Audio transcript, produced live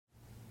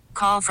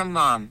Call from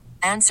mom.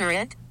 Answer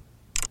it.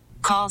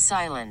 Call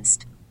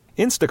silenced.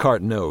 Instacart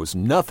knows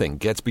nothing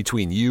gets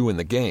between you and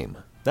the game.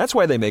 That's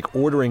why they make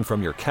ordering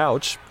from your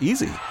couch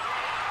easy.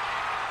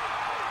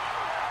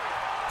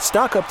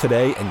 Stock up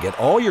today and get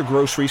all your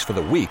groceries for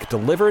the week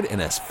delivered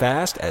in as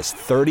fast as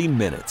 30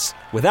 minutes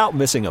without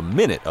missing a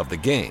minute of the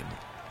game.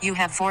 You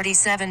have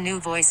 47 new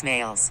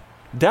voicemails.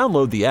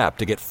 Download the app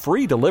to get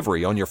free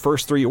delivery on your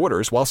first 3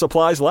 orders while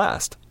supplies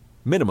last.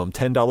 Minimum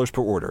 $10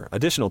 per order.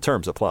 Additional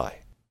terms apply.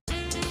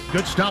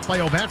 Good stop by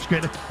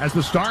Ovechkin as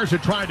the Stars are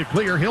trying to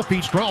clear. He'll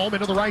feed Strome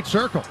into the right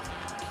circle.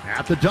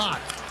 At the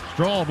dot.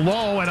 Strome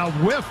low and a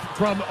whiff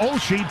from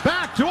Oshie.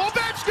 Back to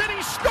Ovechkin.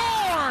 He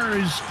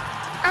scores!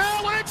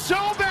 Alex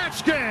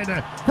Ovechkin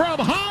from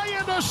high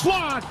in the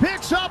slot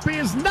picks up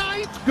his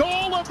 9th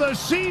goal of the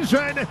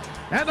season,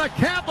 and the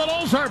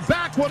Capitals are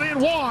back within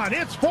 1.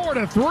 It's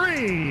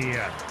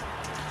 4-3.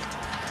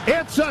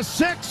 It's a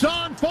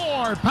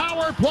 6-on-4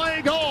 power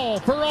play goal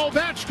for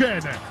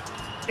Ovechkin.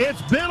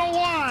 It's been a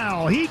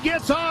while. He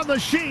gets on the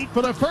sheet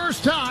for the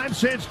first time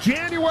since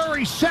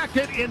January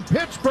 2nd in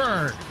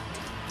Pittsburgh.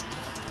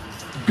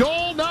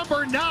 Goal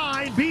number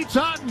 9 beats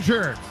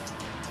Ottinger.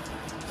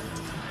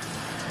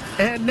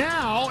 And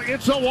now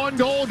it's a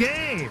 1-goal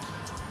game.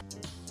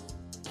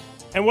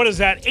 And what is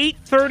that,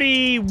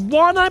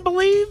 831, I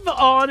believe,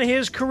 on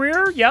his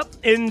career? Yep,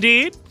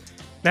 indeed.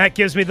 That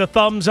gives me the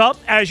thumbs up.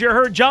 As you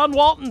heard, John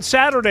Walton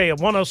Saturday at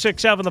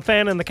 106.7 The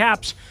Fan and the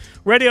Caps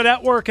Radio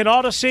Network and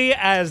Odyssey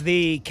as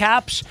the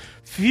Caps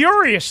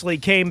furiously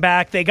came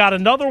back. They got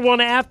another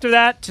one after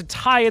that to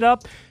tie it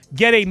up,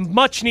 get a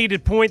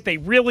much-needed point. They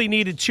really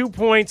needed 2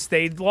 points.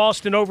 They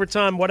lost in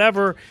overtime,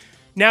 whatever.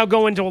 Now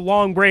go into a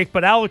long break,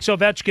 but Alex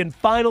Ovechkin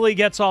finally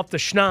gets off the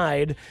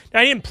schneid.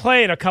 Now, he didn't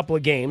play in a couple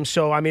of games,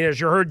 so, I mean, as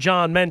you heard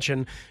John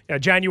mention,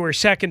 January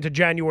 2nd to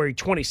January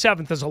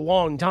 27th is a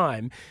long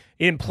time.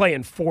 He didn't play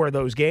in 4 of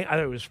those games. I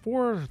thought it was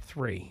 4 or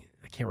 3.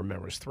 I can't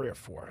remember. It was 3 or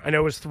 4. I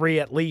know it was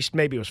 3 at least.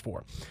 Maybe it was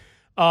 4.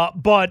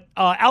 But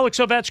Alex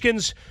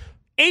Ovechkin's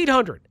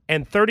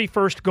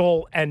 831st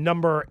goal and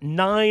number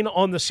 9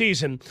 on the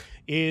season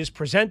is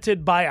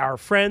presented by our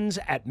friends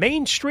at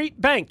Main Street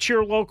Bank.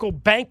 Cheer local,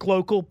 bank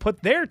local,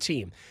 put their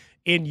team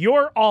in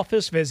your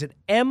office. Visit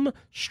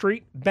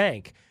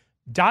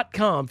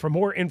mstreetbank.com for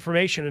more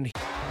information.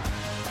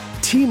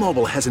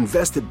 T-Mobile has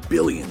invested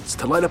billions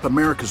to light up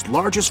America's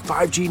largest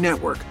 5G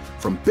network,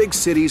 from big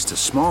cities to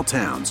small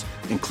towns,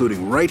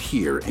 including right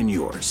here in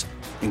yours.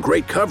 And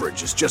great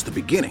coverage is just the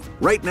beginning.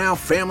 Right now,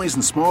 families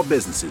and small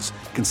businesses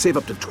can save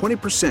up to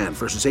 20%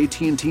 versus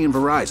AT&T and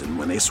Verizon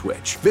when they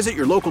switch. Visit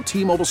your local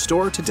T-Mobile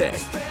store today.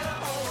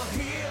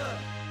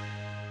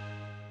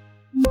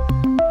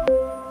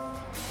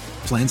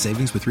 Plan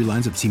savings with 3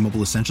 lines of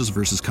T-Mobile Essentials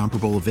versus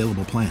comparable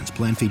available plans.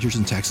 Plan features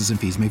and taxes and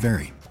fees may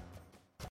vary.